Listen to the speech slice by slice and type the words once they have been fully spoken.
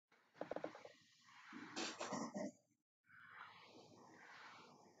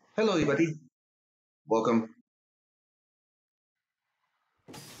Hello, everybody. Welcome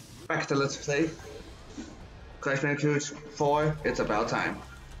back to Let's Play Crash Bandicoot 4. It's about time.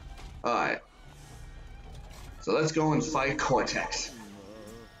 Alright, so let's go and fight Cortex.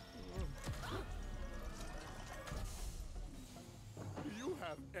 Do you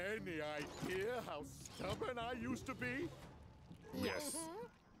have any idea how stubborn I used to be? Yes.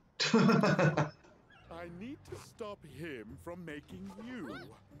 I need to stop him from making you.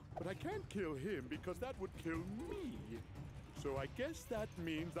 But I can't kill him because that would kill me. So I guess that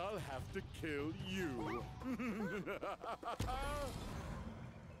means I'll have to kill you.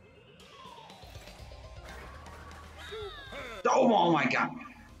 Oh my god.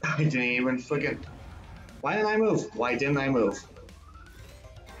 I didn't even freaking... Why didn't I move? Why didn't I move?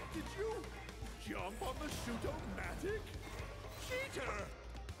 Did you jump on the shoot-o-matic? Cheater!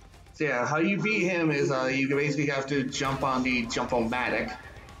 So yeah, how you beat him is you basically have to jump on the jump-o-matic.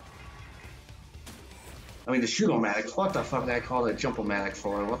 I mean the shoot-o-matic. What the fuck did I call it jump-o-matic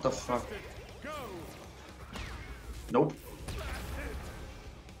for? What the fuck? Go! Nope.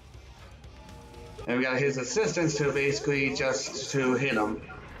 And we got his assistants to basically just to hit him.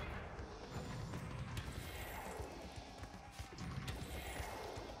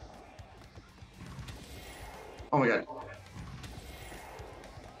 Oh my god.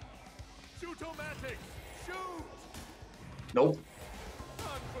 Shoot-o-matic! Shoot! Nope.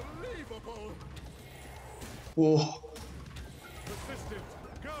 Unbelievable! Whoa. Assistant,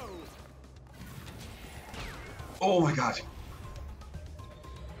 go! Oh my god.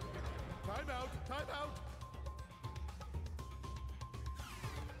 Time out! Time out!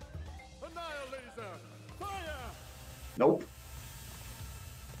 Annihilation! Fire! Nope.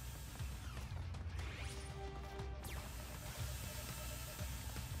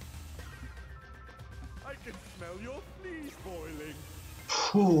 I can smell your fleas boiling.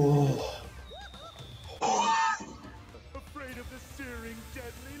 Whew. Afraid of the searing,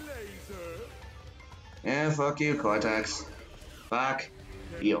 deadly laser? Yeah, fuck you, Cortex. Fuck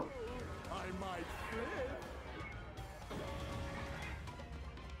you. I might flip.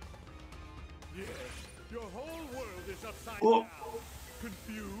 Yes, your whole world is upside Oh. down.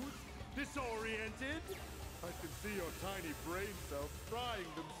 Confused? Disoriented? I can see your tiny brain cells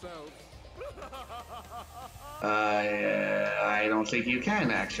frying themselves. I don't think you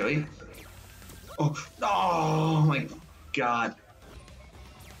can, actually. Oh my god.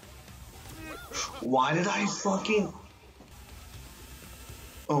 Why did I fucking...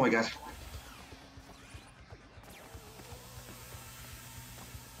 Oh my god.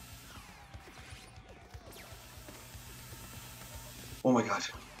 Oh my god.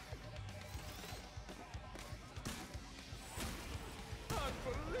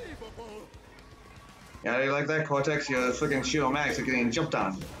 Unbelievable! Yeah, you like that, Cortex? Your freaking Shield Max are getting jumped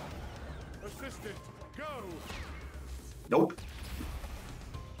on. Assistant, go! Nope.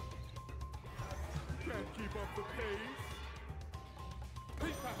 Can't keep up the pace.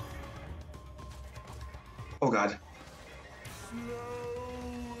 Peacock. Oh god. Slowing.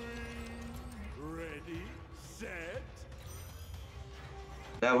 Ready, set.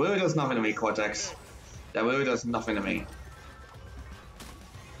 That really does nothing to me, Cortex. That really does nothing to me.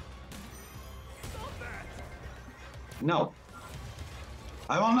 Stop that! No.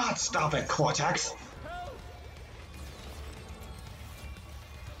 I will not stop it, Cortex. Help!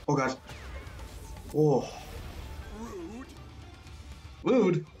 Oh god. Oh. Rude.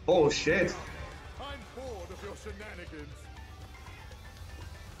 Rude. Bullshit. I'm bored of your shenanigans.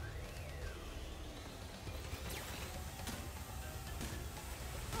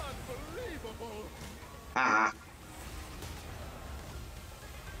 Unbelievable! Ah.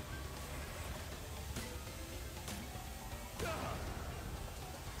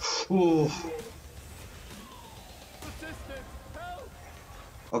 Ooh. Assistant, help!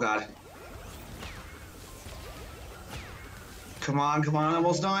 Oh god. Come on, come on,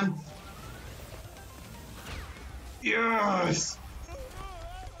 almost done. Yes!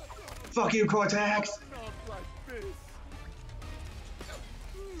 Fuck you, Cortex! Not like this.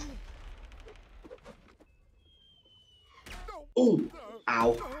 No. Oh! No.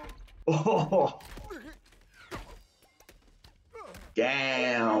 Ow. Oh!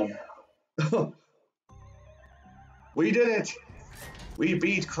 Damn! We did it! We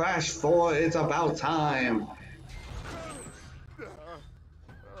beat Crash 4, it's about time!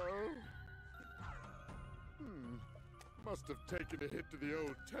 Must have taken a hit to the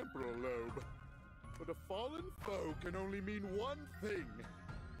old temporal lobe. But a fallen foe can only mean one thing.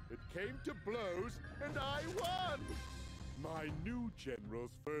 It came to blows, and I won! My new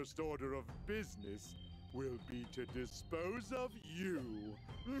general's first order of business will be to dispose of you.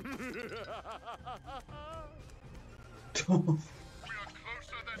 We are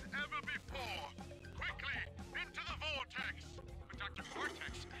closer than ever before. Quickly, into the vortex. But Dr.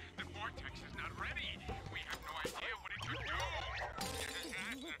 Vortex, the vortex is not ready. We have no idea what it could do.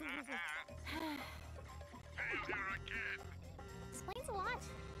 Failure again. Explains a lot.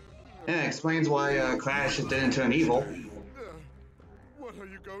 Yeah, it explains why Crash didn't turn evil. What are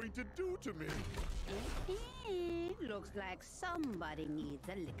you going to do to me? Looks like somebody needs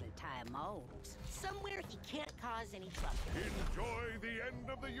a little time out. Somewhere he can't cause any trouble. Enjoy the end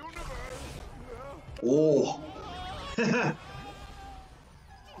of the universe. Oh.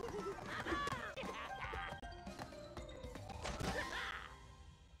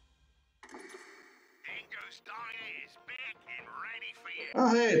 Oh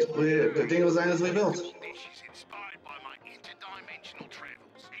hey, the Dingo designers we built. This is inspired by my interdimensional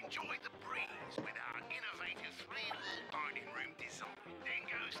travels. Enjoy the breeze with our innovative three-wall dining room design.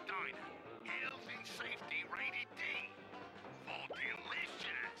 Dingo's Diner. Health and safety rated D. For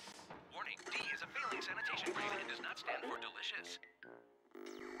delicious. Warning, D is a failing sanitation grade and does not stand for delicious.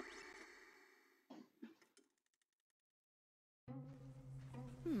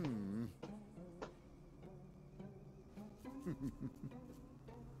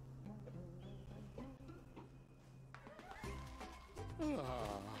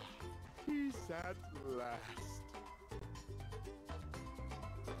 Peace at last.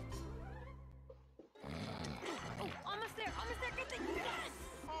 Oh, almost there, good thing. Yes!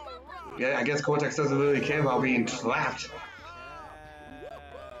 Yeah, I guess Cortex doesn't really care about being trapped.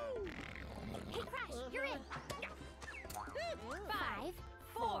 Hey, Crash, you're in. 5,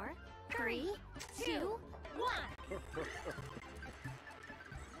 4, 3, 2, 1.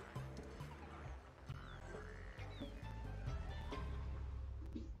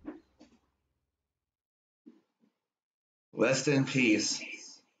 Rest in peace,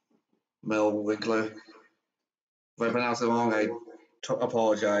 Mel Winkler. If I pronounce it wrong, I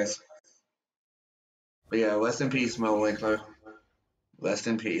apologize. But yeah, rest in peace, Mel Winkler. Rest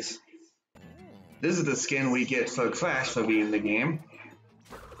in peace. This is the skin we get for Crash for being in the game.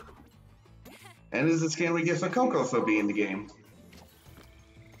 And this is the skin we get for Coco for being in the game.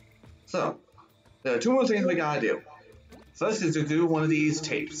 So, there are two more things we gotta do. First is to do one of these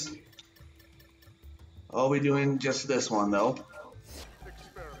tapes. I'll be doing just this one though.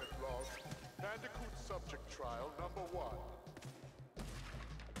 Experiment log. Bandicoot subject trial number 1.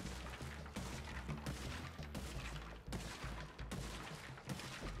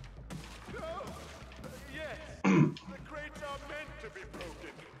 Yes, the crates are meant to be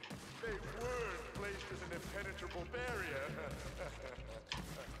broken. They weren't placed as an impenetrable barrier.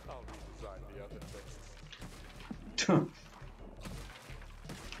 I'll redesign the other tests.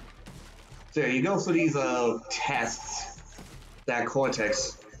 So you go for these tests that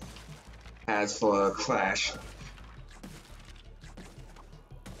Cortex has for Crash.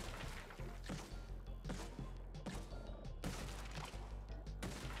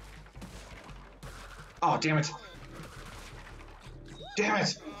 Oh, damn it. Damn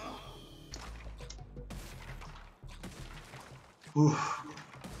it! Oof.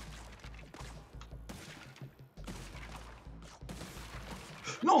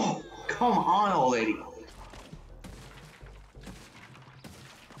 No! Come on already!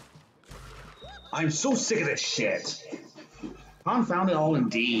 I'm so sick of this shit. Confound it all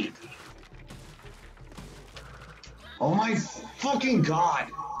indeed. Oh my fucking god!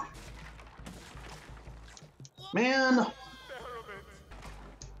 Man!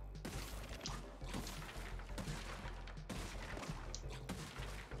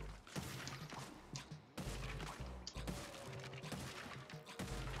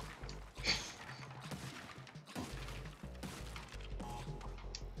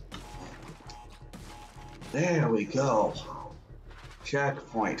 There we go.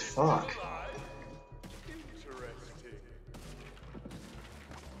 Checkpoint. Fuck.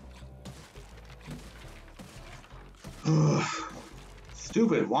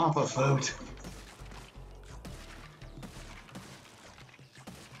 Stupid Wampa food.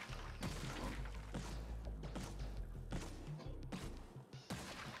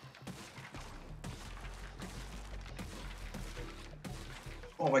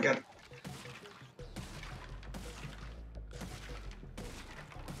 Oh my god.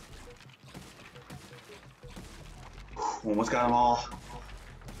 Almost got them all.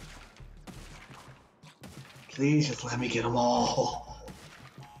 Please just let me get them all.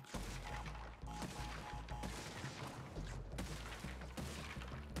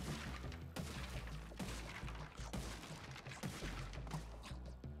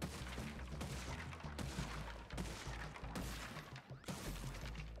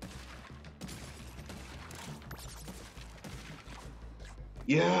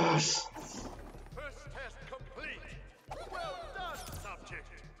 Yes! First test complete. Well done, subject.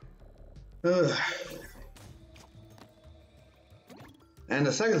 Ugh. And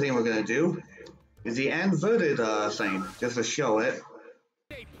the second thing we're gonna do is the inverted thing, just to show it.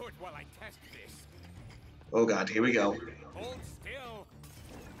 Stay put while I test this. Oh god, here we go. Hold still.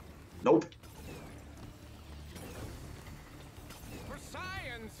 Nope. For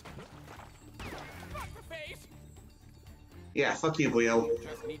science. Fuck the face. Yeah, fuck you, Leo.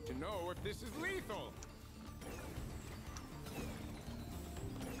 Just need to know if this is lethal.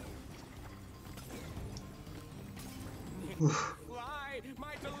 Fly,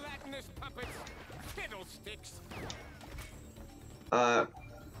 my gelatinous puppets. Fiddlesticks.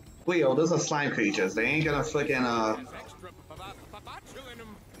 Leo, those are slime creatures. They ain't gonna frickin' There's extra babachil in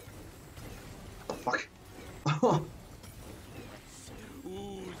them. fuck.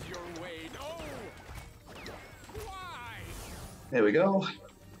 Ooze your way. Oh! Why? There we go.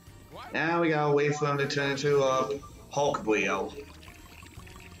 What? Now we gotta wait for him to turn into Hulk Leo.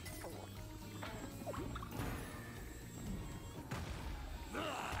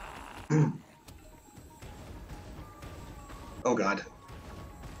 Oh god.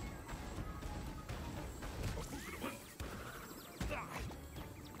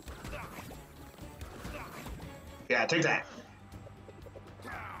 Yeah, take that.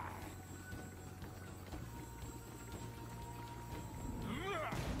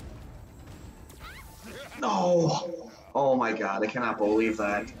 No! Oh my god, I cannot believe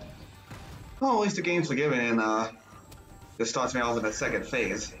that. Well, at least the game's forgiving and just starts me off in the second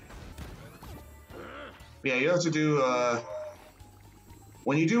phase. Yeah, you have to do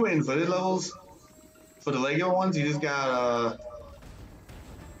when you do inverted levels, for the regular ones, you just got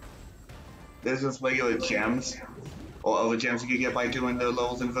there's just regular gems, or other gems you can get by doing the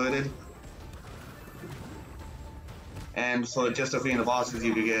levels inverted. And for just defeating the bosses,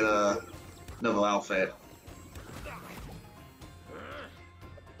 you can get another outfit.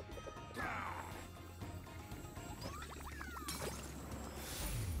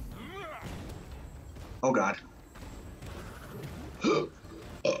 Oh god.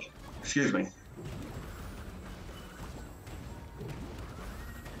 Excuse me.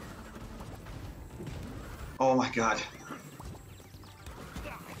 Oh my god.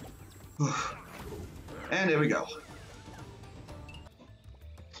 And there we go.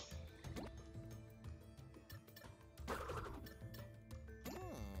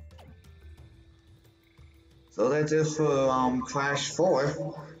 So that's it for Crash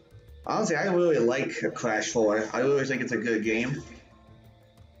 4. Honestly, I really like Crash 4. I really think it's a good game.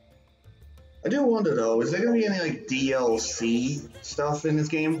 I do wonder though, is there gonna be any like DLC stuff in this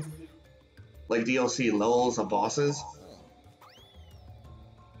game? Like DLC levels or bosses?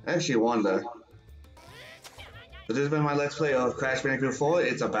 I actually wonder. So this has been my Let's Play of Crash Bandicoot 4.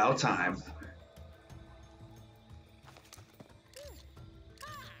 It's about time.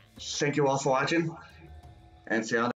 Thank you all for watching, and see you on